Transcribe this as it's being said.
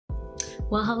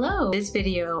Well, hello. This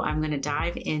video, I'm going to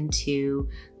dive into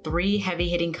 3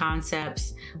 heavy-hitting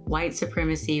concepts: white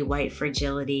supremacy, white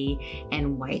fragility,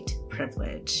 and white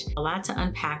privilege. A lot to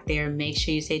unpack there. Make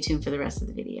sure you stay tuned for the rest of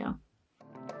the video.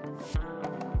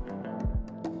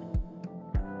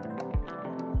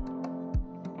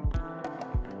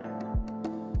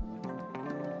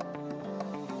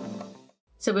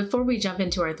 So before we jump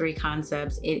into our 3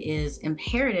 concepts, it is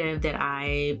imperative that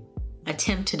I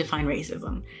attempt to define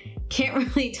racism. Can't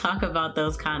really talk about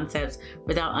those concepts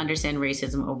without understanding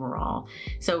racism overall.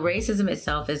 So racism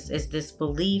itself is this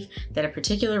belief that a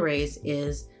particular race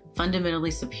is fundamentally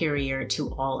superior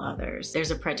to all others. There's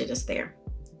a prejudice there,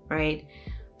 right?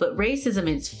 But racism in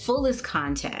its fullest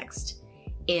context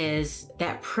is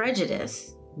that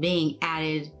prejudice being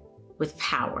added with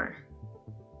power.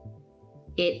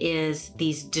 It is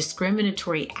these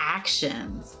discriminatory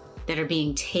actions that are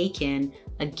being taken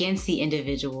against the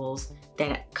individuals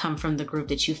that come from the group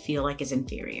that you feel like is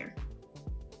inferior,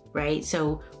 right?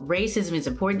 So racism is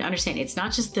important to understand. It's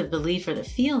not just the belief or the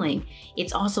feeling,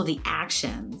 it's also the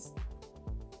actions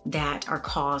that are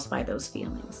caused by those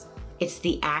feelings. It's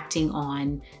the acting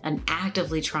on and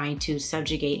actively trying to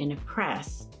subjugate and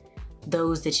oppress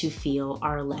those that you feel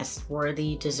are less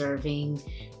worthy, deserving,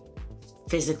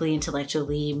 physically,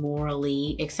 intellectually,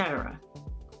 morally, etc.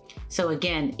 So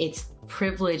again, it's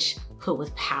privilege put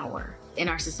with power. In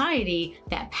our society,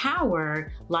 that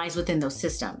power lies within those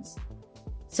systems.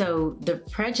 So the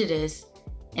prejudice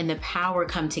and the power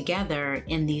come together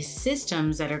in these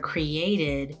systems that are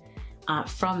created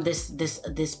from this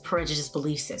prejudice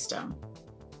belief system,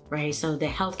 right? So the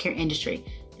healthcare industry,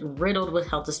 riddled with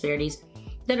health disparities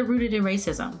that are rooted in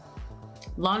racism.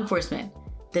 Law enforcement,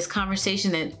 this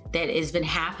conversation that has been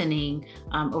happening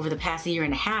over the past 1.5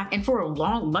 years, and for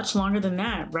much longer than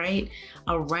that, right?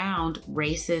 Around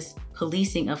racist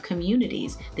policing of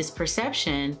communities. This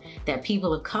perception that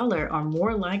people of color are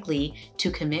more likely to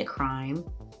commit crime,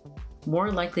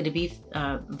 more likely to be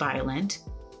violent,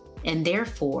 and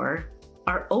therefore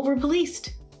are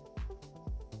over-policed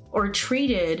or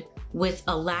treated with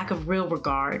a lack of real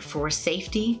regard for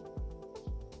safety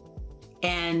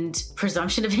and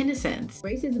presumption of innocence.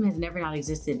 Racism has never not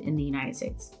existed in the United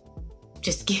States.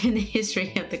 Just given the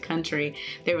history of the country,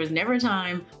 there was never a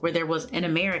time where there was an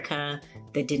America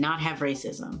that did not have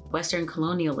racism. Western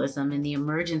colonialism and the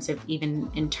emergence of even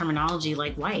in terminology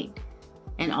like white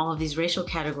and all of these racial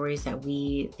categories that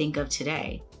we think of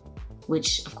today,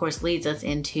 which of course leads us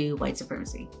into white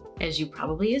supremacy. As you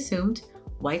probably assumed,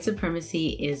 white supremacy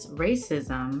is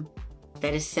racism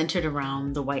that is centered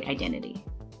around the white identity.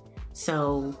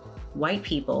 So white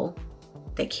people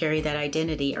that carry that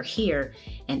identity are here,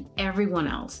 and everyone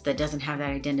else that doesn't have that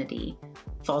identity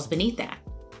falls beneath that.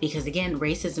 Because again,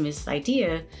 racism is this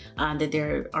idea that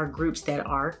there are groups that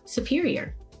are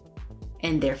superior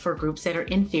and therefore groups that are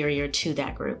inferior to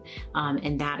that group.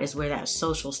 And that is where that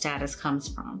social status comes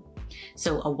from.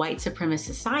 So a white supremacist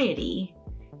society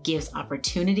gives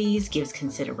opportunities, gives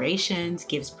considerations,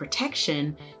 gives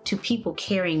protection to people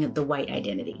carrying the white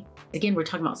identity. Again, we're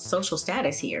talking about social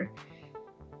status here.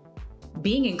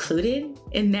 Being included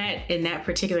in that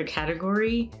particular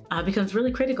category becomes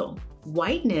really critical.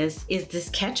 Whiteness is this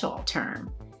catch-all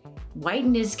term.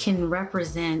 Whiteness can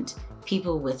represent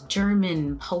people with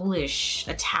German, Polish,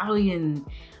 Italian,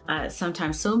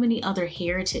 sometimes so many other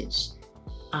heritage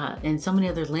and so many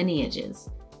other lineages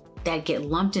that get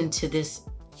lumped into this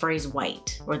phrase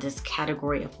white, or this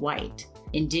category of white.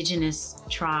 Indigenous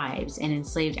tribes and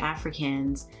enslaved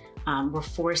Africans were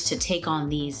forced to take on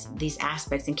these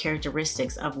aspects and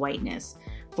characteristics of whiteness,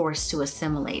 forced to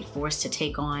assimilate, forced to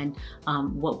take on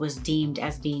what was deemed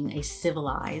as being a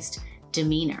civilized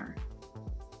demeanor.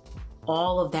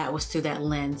 All of that was through that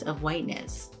lens of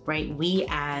whiteness, right? We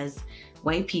as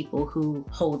white people who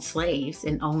hold slaves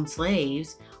and own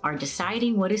slaves are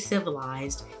deciding what is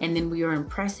civilized, and then we are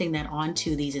impressing that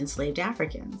onto these enslaved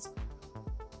Africans.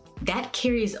 That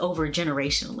carries over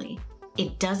generationally.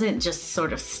 It doesn't just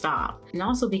sort of stop. And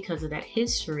also because of that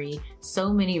history,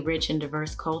 so many rich and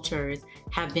diverse cultures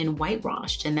have been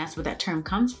whitewashed, and that's where that term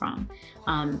comes from,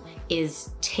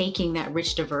 is taking that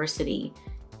rich diversity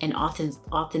and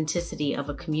authenticity of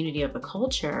a community, of a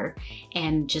culture,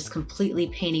 and just completely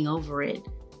painting over it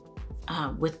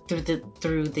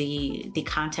through the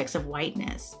context of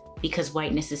whiteness, because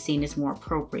whiteness is seen as more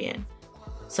appropriate.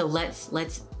 So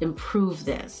let's improve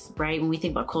this, right? When we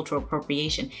think about cultural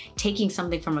appropriation, taking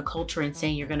something from a culture and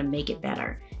saying you're going to make it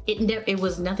better.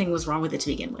 Nothing was wrong with it to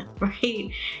begin with,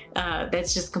 right?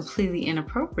 That's just completely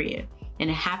inappropriate. And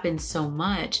it happens so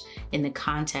much in the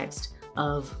context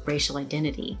of racial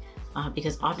identity.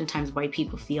 because oftentimes white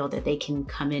people feel that they can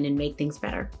come in and make things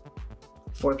better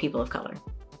for people of color.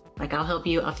 Like, I'll help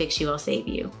you, I'll fix you, I'll save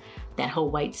you. That whole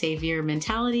white savior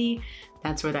mentality,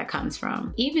 that's where that comes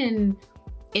from. Even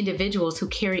individuals who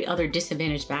carry other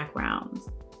disadvantaged backgrounds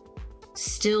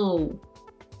still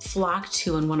flock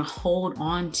to and want to hold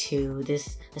on to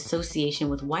this association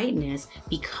with whiteness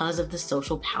because of the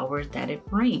social power that it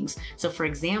brings. So for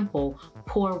example,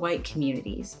 poor white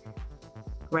communities,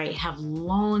 right, have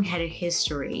long had a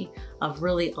history of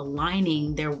really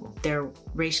aligning their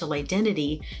racial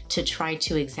identity to try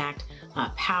to exact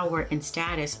power and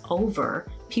status over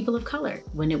people of color,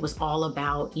 when it was all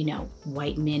about, you know,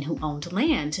 white men who owned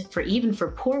land. Even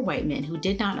for poor white men who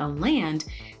did not own land,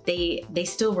 they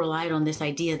still relied on this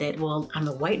idea that, well, I'm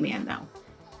a white man though,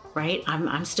 right?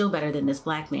 I'm still better than this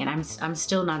black man. I'm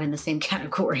still not in the same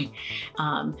category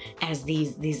as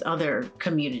these other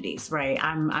communities, right?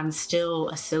 I'm still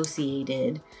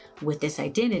associated with this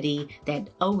identity that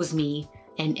owes me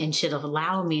and should have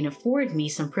allowed me and afford me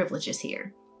some privileges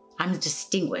here. I'm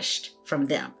distinguished from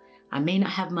them. I may not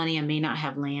have money, I may not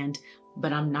have land,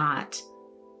 but I'm not,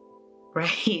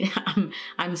 right?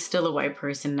 I'm still a white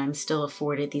person, and I'm still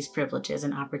afforded these privileges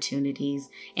and opportunities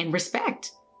and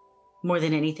respect more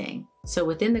than anything. So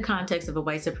within the context of a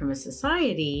white supremacist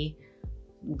society,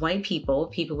 white people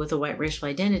with a white racial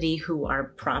identity who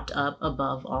are propped up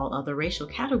above all other racial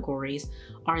categories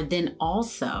are then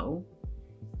also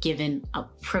given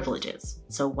privileges.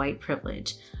 So white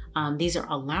privilege. These are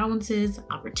allowances,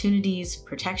 opportunities,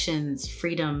 protections,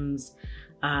 freedoms,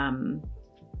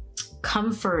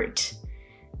 comfort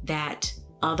that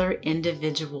other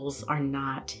individuals are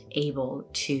not able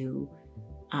to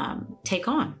take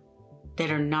on, that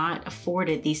are not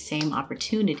afforded these same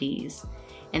opportunities.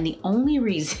 And the only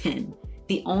reason,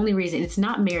 it's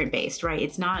not merit-based, right?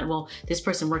 It's not, well, this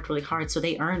person worked really hard, so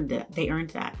they earned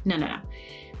that. No.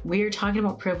 We're talking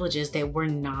about privileges that were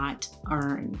not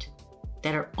earned,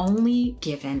 that are only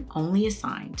given, only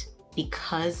assigned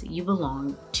because you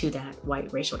belong to that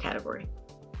white racial category.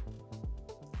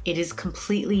 It is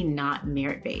completely not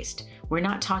merit-based. We're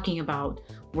not talking about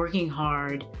working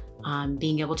hard,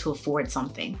 being able to afford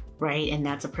something, right? And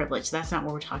that's a privilege. That's not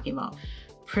what we're talking about.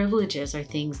 Privileges are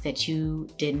things that you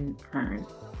didn't earn.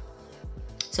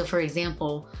 So for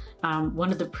example,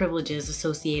 one of the privileges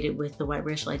associated with the white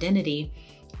racial identity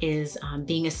is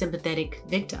being a sympathetic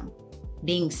victim,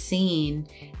 being seen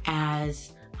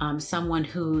as someone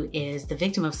who is the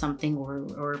victim of something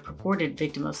or a purported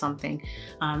victim of something.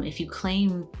 If you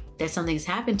claim that something has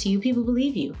happened to you, people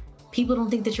believe you. People don't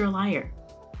think that you're a liar,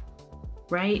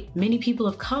 right? Many people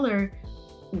of color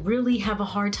really have a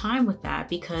hard time with that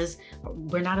because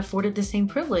we're not afforded the same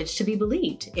privilege to be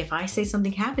believed. If I say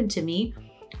something happened to me,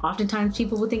 oftentimes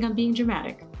people will think I'm being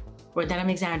dramatic or that I'm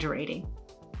exaggerating,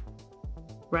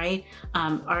 right?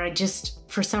 Or I just,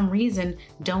 for some reason,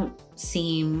 don't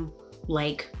seem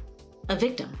like a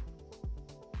victim.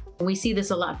 We see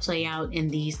this a lot play out in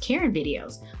these Karen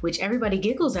videos, which everybody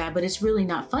giggles at, but it's really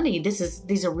not funny.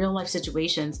 These are real life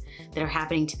situations that are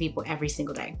happening to people every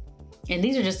single day. And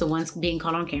these are just the ones being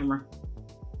caught on camera.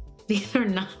 These are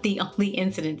not the only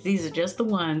incidents. These are just the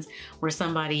ones where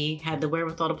somebody had the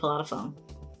wherewithal to pull out a phone.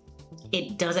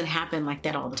 It doesn't happen like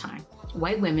that all the time.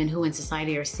 White women who in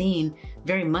society are seen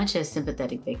very much as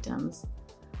sympathetic victims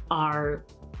are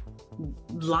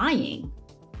lying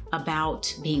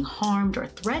about being harmed or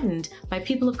threatened by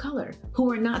people of color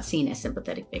who are not seen as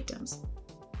sympathetic victims.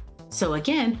 So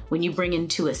again, when you bring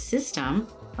into a system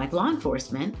like law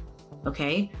enforcement,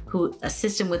 okay, a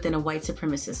system within a white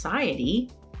supremacist society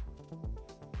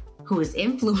who is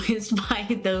influenced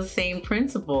by those same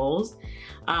principles,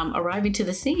 arriving to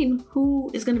the scene, who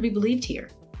is going to be believed here?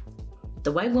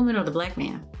 The white woman or the black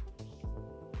man?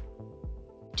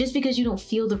 Just because you don't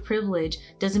feel the privilege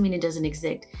doesn't mean it doesn't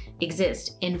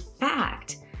exist. In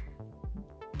fact,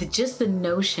 just the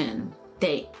notion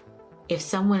that if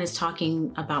someone is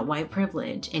talking about white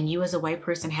privilege and you as a white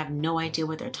person have no idea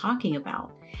what they're talking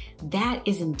about, that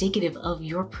is indicative of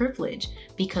your privilege,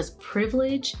 because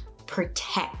privilege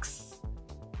protects.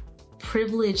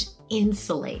 Privilege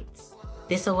insulates.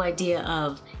 This whole idea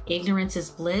of ignorance is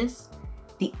bliss,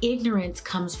 the ignorance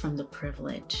comes from the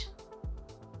privilege.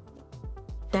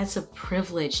 That's a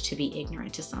privilege to be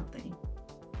ignorant to something.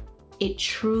 It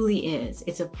truly is.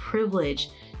 It's a privilege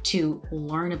to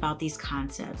learn about these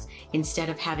concepts instead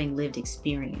of having lived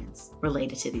experience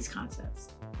related to these concepts.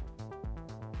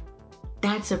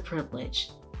 That's a privilege.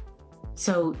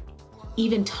 So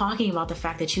even talking about the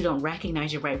fact that you don't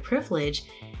recognize your white privilege,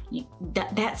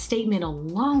 that statement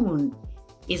alone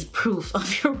is proof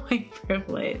of your white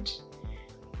privilege.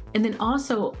 And then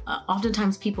also,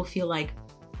 oftentimes people feel like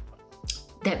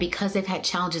that because they've had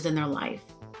challenges in their life,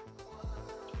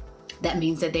 that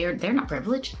means that they're not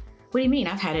privileged. What do you mean?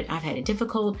 I've had it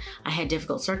difficult. I had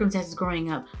difficult circumstances growing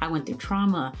up. I went through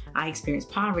trauma. I experienced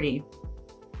poverty.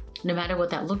 No matter what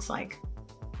that looks like.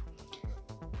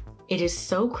 It is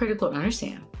so critical to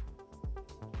understand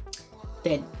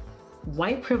that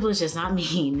white privilege does not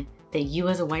mean that you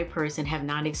as a white person have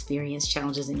not experienced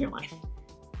challenges in your life.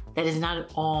 That is not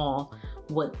at all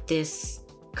what this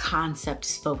concept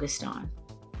is focused on.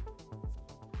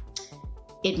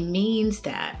 It means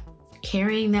that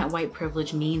carrying that white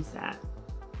privilege means that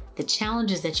the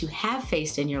challenges that you have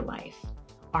faced in your life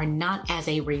are not as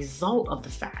a result of the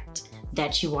fact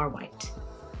that you are white.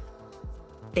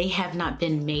 They have not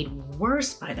been made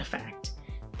worse by the fact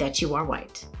that you are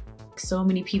white. So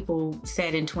many people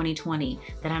said in 2020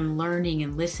 that I'm learning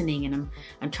and listening and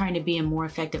I'm trying to be a more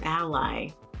effective ally.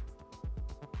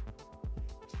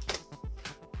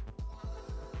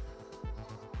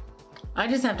 I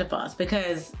just have to pause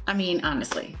because, I mean,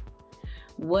 honestly,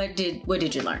 what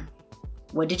did you learn?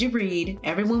 What did you read?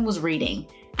 Everyone was reading.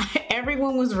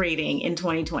 Everyone was reading in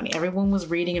 2020. Everyone was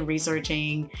reading and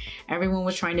researching. Everyone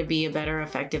was trying to be a better,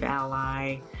 effective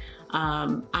ally.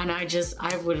 And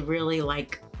I would really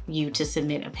like you to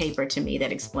submit a paper to me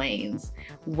that explains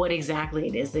what exactly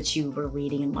it is that you were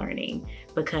reading and learning.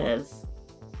 Because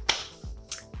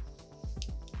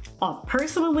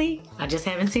personally, I just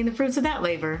haven't seen the fruits of that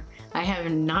labor. I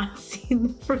have not seen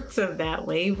the fruits of that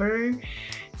labor.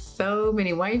 So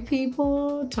many white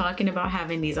people talking about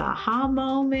having these aha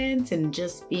moments and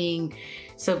just being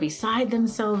so beside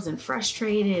themselves and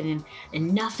frustrated, and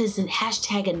enough is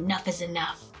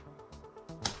enough.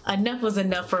 Enough was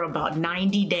enough for about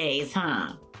 90 days,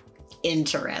 huh?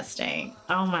 Interesting.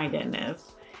 Oh my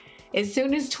goodness. As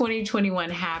soon as 2021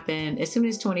 happened, as soon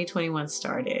as 2021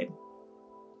 started,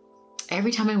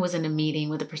 every time I was in a meeting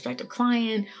with a prospective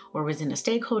client or was in a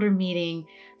stakeholder meeting,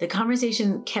 the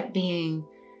conversation kept being,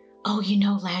 oh, you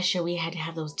know, last year we had to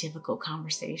have those difficult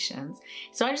conversations.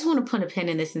 So I just want to put a pin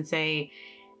in this and say,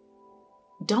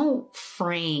 don't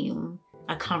frame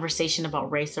a conversation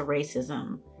about race or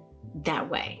racism that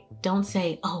way. Don't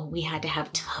say, oh, we had to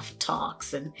have tough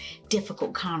talks and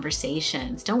difficult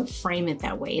conversations. Don't frame it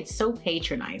that way. It's so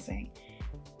patronizing,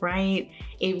 right?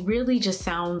 It really just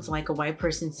sounds like a white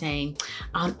person saying,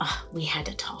 we had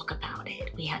to talk about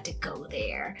it. We had to go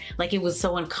there. Like it was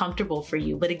so uncomfortable for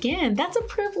you. But again, that's a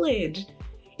privilege.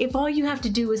 If all you have to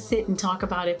do is sit and talk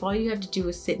about it, if all you have to do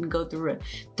is sit and go through a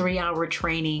 3-hour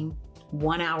training,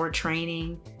 1-hour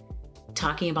training,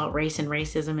 talking about race and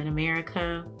racism in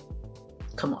America,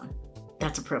 come on,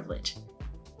 that's a privilege,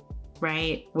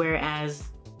 right? Whereas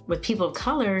with people of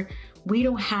color, we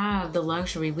don't have the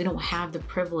luxury, we don't have the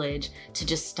privilege to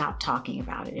just stop talking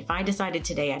about it. If I decided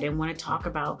today I didn't want to talk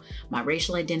about my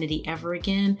racial identity ever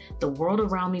again, the world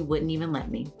around me wouldn't even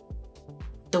let me.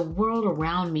 The world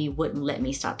around me wouldn't let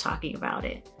me stop talking about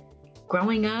it.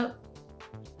 Growing up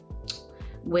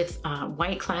with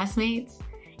white classmates,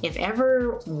 if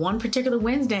ever one particular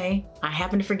Wednesday I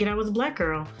happened to forget I was a Black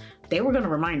girl, they were going to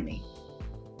remind me.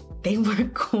 They were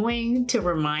going to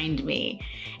remind me.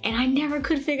 And I never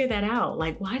could figure that out.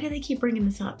 Like, why do they keep bringing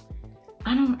this up?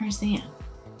 I don't understand.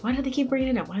 Why do they keep bringing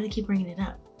it up? Why do they keep bringing it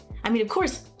up? I mean, of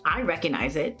course, I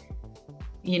recognize it,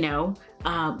 you know,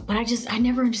 but I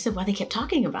never understood why they kept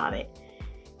talking about it.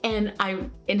 And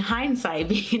in hindsight,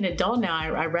 being an adult now,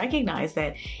 I recognize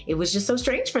that it was just so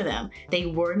strange for them. They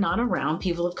were not around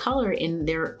people of color in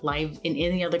their life in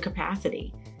any other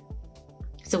capacity.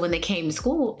 So when they came to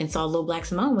school and saw little Black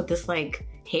Simone with this like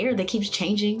hair that keeps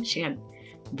changing, she had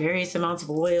various amounts of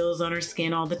oils on her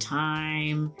skin all the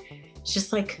time. It's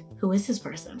just like, who is this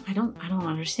person? I don't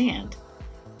understand.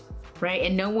 Right?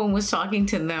 And no one was talking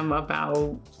to them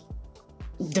about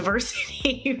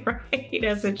diversity, right?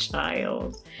 As a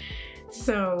child.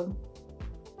 So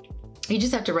you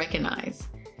just have to recognize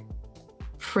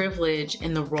privilege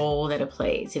and the role that it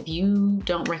plays. If you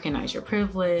don't recognize your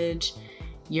privilege,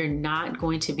 you're not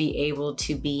going to be able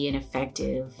to be an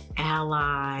effective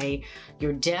ally.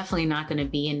 You're definitely not going to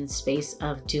be in the space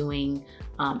of doing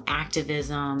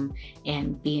activism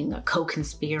and being a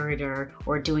co-conspirator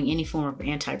or doing any form of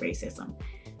anti-racism.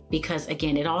 Because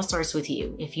again, it all starts with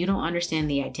you. If you don't understand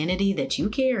the identity that you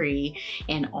carry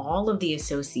and all of the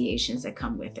associations that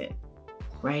come with it,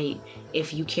 right?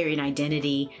 If you carry an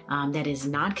identity that is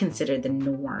not considered the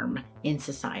norm in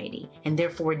society and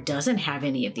therefore doesn't have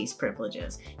any of these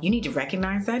privileges, you need to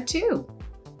recognize that too.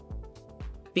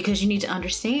 Because you need to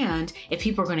understand if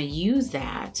people are going to use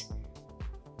that,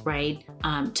 right,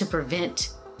 to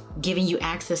prevent giving you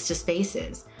access to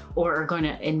spaces or are going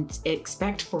to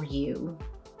expect for you,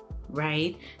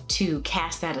 right, to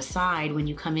cast that aside when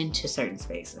you come into certain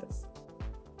spaces.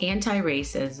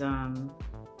 Anti-racism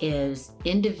is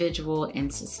individual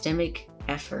and systemic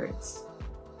efforts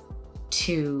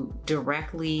to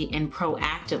directly and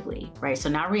proactively, right? So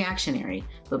not reactionary,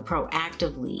 but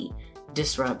proactively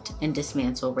disrupt and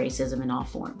dismantle racism in all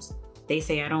forms. They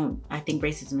say, I think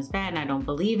racism is bad and I don't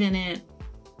believe in it.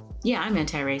 Yeah, I'm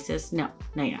anti-racist. No,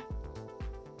 you're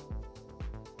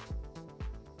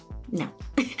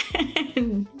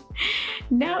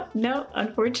not. No,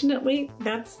 unfortunately,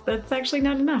 that's actually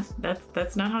not enough.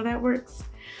 That's not how that works.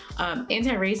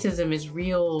 Anti-racism is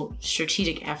real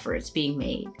strategic efforts being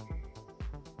made,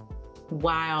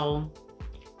 while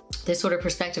this sort of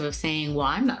perspective of saying, well,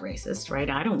 I'm not racist, right?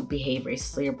 I don't behave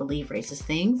racistly or believe racist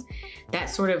things. That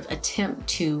sort of attempt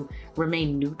to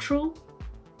remain neutral.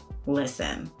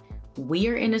 Listen, we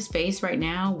are in a space right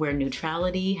now where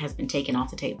neutrality has been taken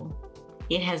off the table.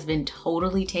 It has been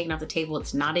totally taken off the table.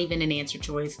 It's not even an answer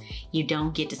choice. You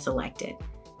don't get to select it,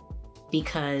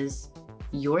 because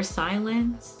your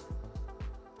silence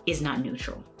is not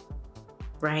neutral,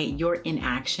 right? Your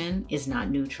inaction is not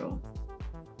neutral.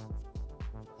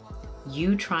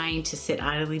 You trying to sit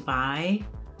idly by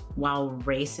while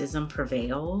racism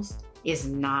prevails is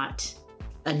not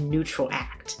a neutral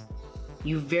act.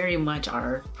 You very much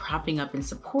are propping up and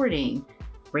supporting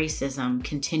racism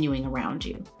continuing around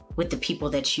you with the people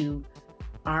that you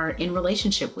are in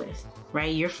relationship with,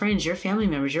 right? Your friends, your family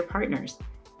members, your partners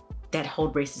that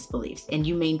hold racist beliefs, and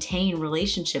you maintain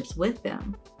relationships with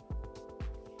them.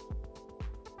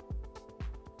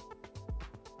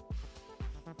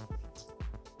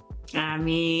 I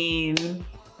mean,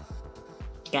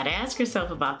 gotta ask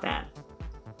yourself about that.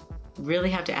 Really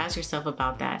have to ask yourself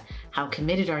about that. How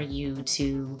committed are you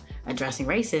to addressing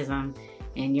racism,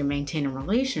 and you're maintaining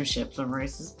relationships with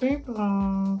racist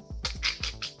people?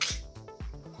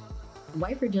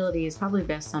 White fragility is probably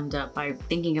best summed up by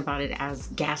thinking about it as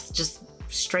just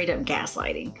straight up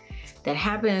gaslighting that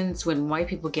happens when white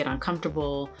people get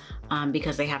uncomfortable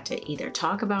because they have to either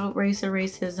talk about race or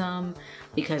racism,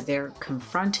 because they're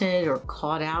confronted or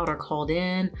called out or called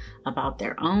in about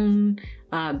their own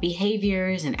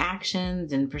behaviors and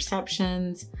actions and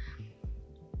perceptions.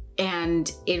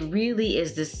 And it really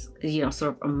is this,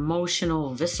 sort of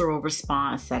emotional, visceral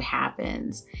response that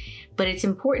happens. But it's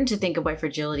important to think of white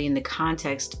fragility in the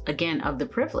context, again, of the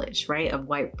privilege, right? Of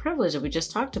white privilege that we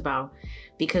just talked about,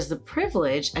 because the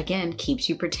privilege, again, keeps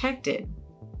you protected.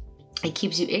 It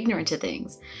keeps you ignorant to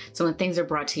things. So when things are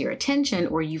brought to your attention,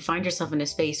 or you find yourself in a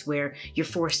space where you're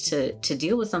forced to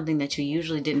deal with something that you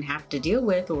usually didn't have to deal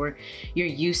with, or you're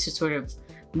used to sort of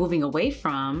moving away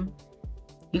from,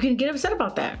 you can get upset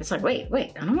about that. It's like, wait,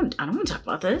 I don't want to talk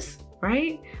about this,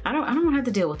 right? I don't want to have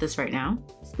to deal with this right now.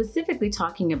 Specifically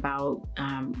talking about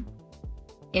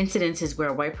incidences where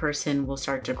a white person will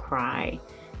start to cry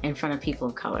in front of people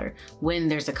of color when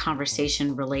there's a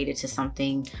conversation related to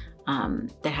something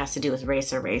that has to do with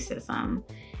race or racism.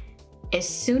 As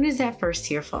soon as that first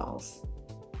tear falls,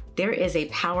 there is a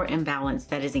power imbalance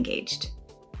that is engaged.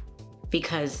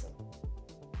 Because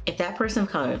if that person of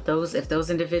color, if those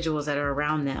individuals that are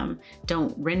around them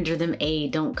don't render them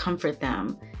aid, don't comfort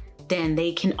them, then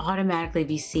they can automatically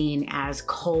be seen as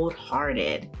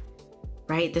cold-hearted,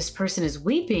 right? This person is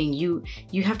weeping. You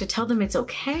have to tell them it's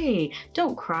okay.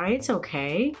 Don't cry, it's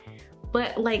okay.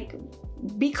 But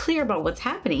be clear about what's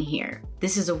happening here.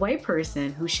 This is a white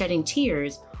person who's shedding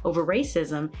tears over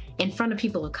racism in front of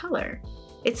people of color.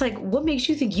 It's like, what makes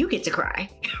you think you get to cry,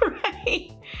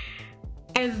 right?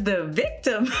 As the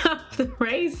victim of the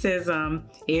racism,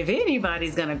 if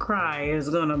anybody's gonna cry, it's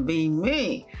gonna be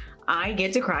me. I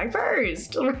get to cry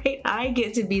first, right? I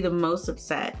get to be the most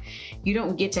upset. You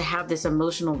don't get to have this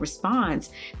emotional response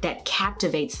that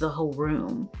captivates the whole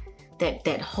room,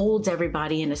 that holds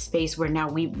everybody in a space where now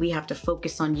we have to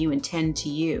focus on you and tend to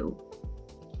you,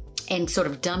 and sort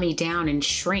of dummy down and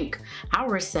shrink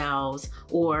ourselves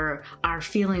or our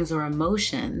feelings or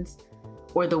emotions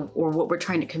or what we're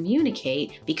trying to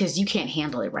communicate because you can't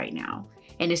handle it right now.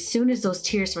 And as soon as those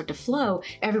tears start to flow,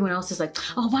 everyone else is like,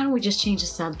 oh, why don't we just change the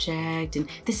subject? And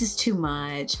this is too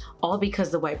much, all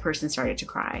because the white person started to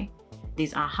cry.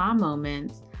 These aha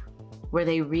moments where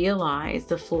they realize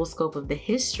the full scope of the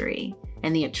history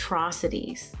and the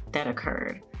atrocities that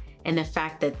occurred, and the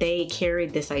fact that they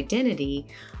carried this identity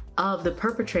of the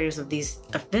perpetrators of these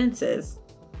offenses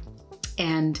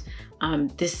and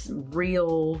this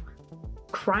real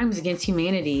crimes against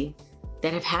humanity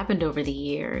that have happened over the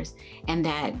years, and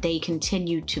that they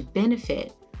continue to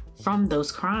benefit from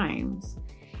those crimes.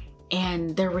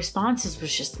 And their responses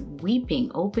was just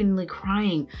weeping, openly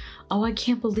crying. Oh, I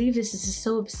can't believe this. This is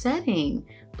so upsetting.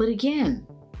 But again,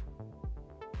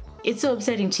 it's so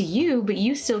upsetting to you, but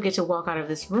you still get to walk out of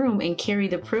this room and carry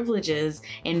the privileges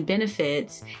and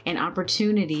benefits and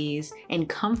opportunities and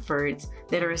comforts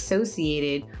that are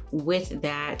associated with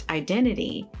that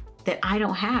identity that I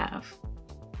don't have.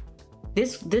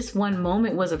 This one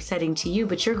moment was upsetting to you,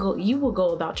 but you will go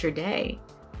about your day.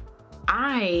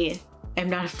 I am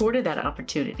not afforded that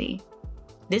opportunity.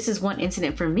 This is one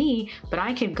incident for me, but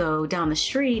I could go down the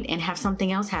street and have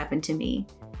something else happen to me,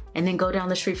 and then go down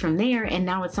the street from there, and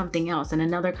now it's something else and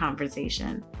another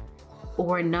conversation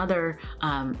or another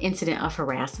incident of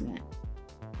harassment.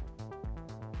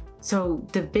 So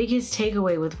the biggest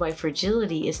takeaway with white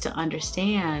fragility is to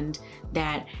understand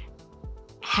that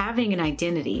having an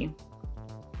identity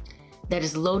that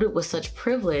is loaded with such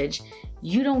privilege,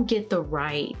 you don't get the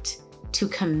right to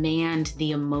command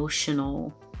the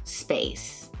emotional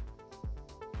space.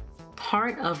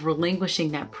 Part of relinquishing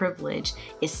that privilege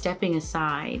is stepping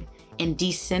aside and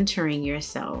decentering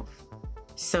yourself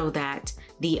so that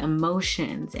the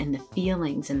emotions and the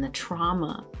feelings and the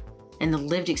trauma and the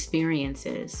lived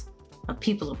experiences of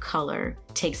people of color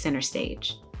take center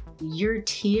stage. Your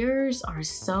tears are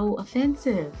so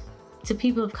offensive to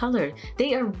people of color.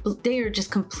 They are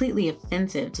just completely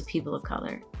offensive to people of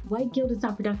color. White guilt is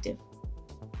not productive.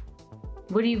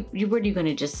 What are you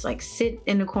gonna just like sit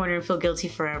in the corner and feel guilty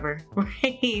forever,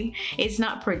 right? It's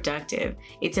not productive.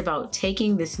 It's about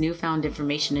taking this newfound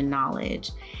information and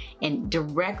knowledge and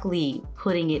directly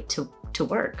putting it to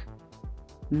work.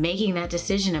 Making that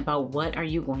decision about what are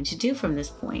you going to do from this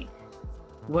point?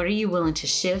 What are you willing to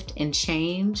shift and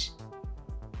change?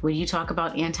 When you talk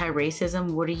about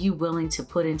anti-racism, what are you willing to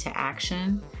put into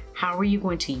action? How are you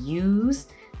going to use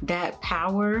that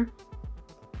power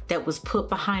that was put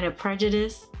behind a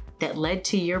prejudice that led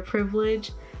to your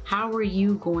privilege? How are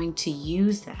you going to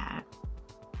use that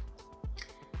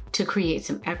to create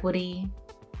some equity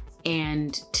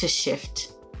and to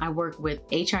shift? I work with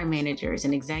HR managers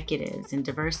and executives and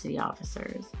diversity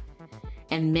officers.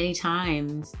 And many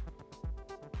times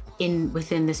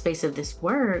within the space of this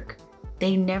work,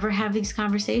 they never have these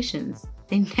conversations.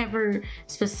 They never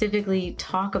specifically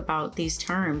talk about these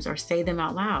terms or say them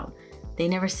out loud. They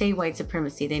never say white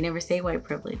supremacy. They never say white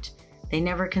privilege. They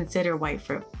never consider white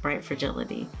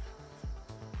fragility.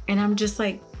 And I'm just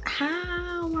like,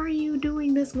 how are you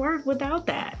doing this work without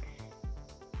that?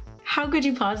 How could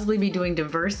you possibly be doing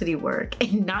diversity work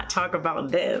and not talk about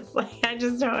this? Like, I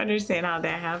just don't understand how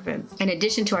that happens. In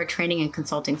addition to our training and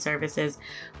consulting services,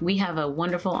 we have a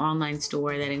wonderful online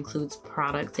store that includes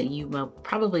products that you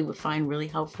probably would find really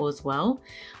helpful as well.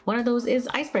 One of those is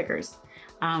Icebreakers.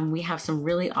 We have some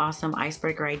really awesome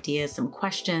icebreaker ideas, some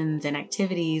questions and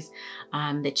activities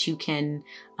that you can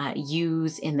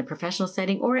use in the professional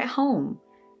setting or at home,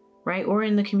 right? Or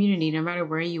in the community, no matter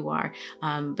where you are.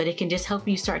 But it can just help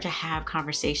you start to have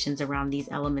conversations around these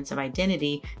elements of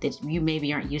identity that you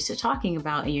maybe aren't used to talking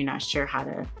about and you're not sure how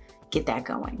to get that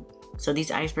going. So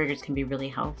these icebreakers can be really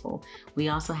helpful. We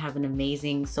also have an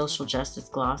amazing social justice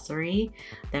glossary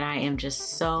that I am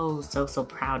just so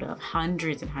proud of.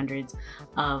 Hundreds and hundreds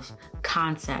of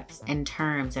concepts and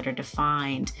terms that are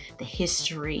defined, the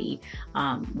history,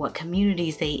 what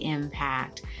communities they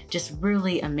impact, just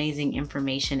really amazing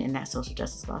information in that social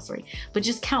justice glossary. But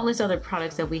just countless other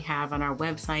products that we have on our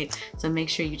website. So make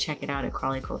sure you check it out at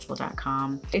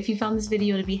crawleycultural.com. If you found this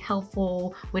video to be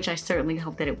helpful, which I certainly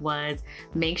hope that it was,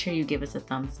 make sure you give us a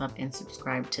thumbs up and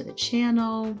subscribe to the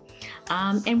channel.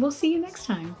 And we'll see you next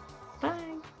time. Bye.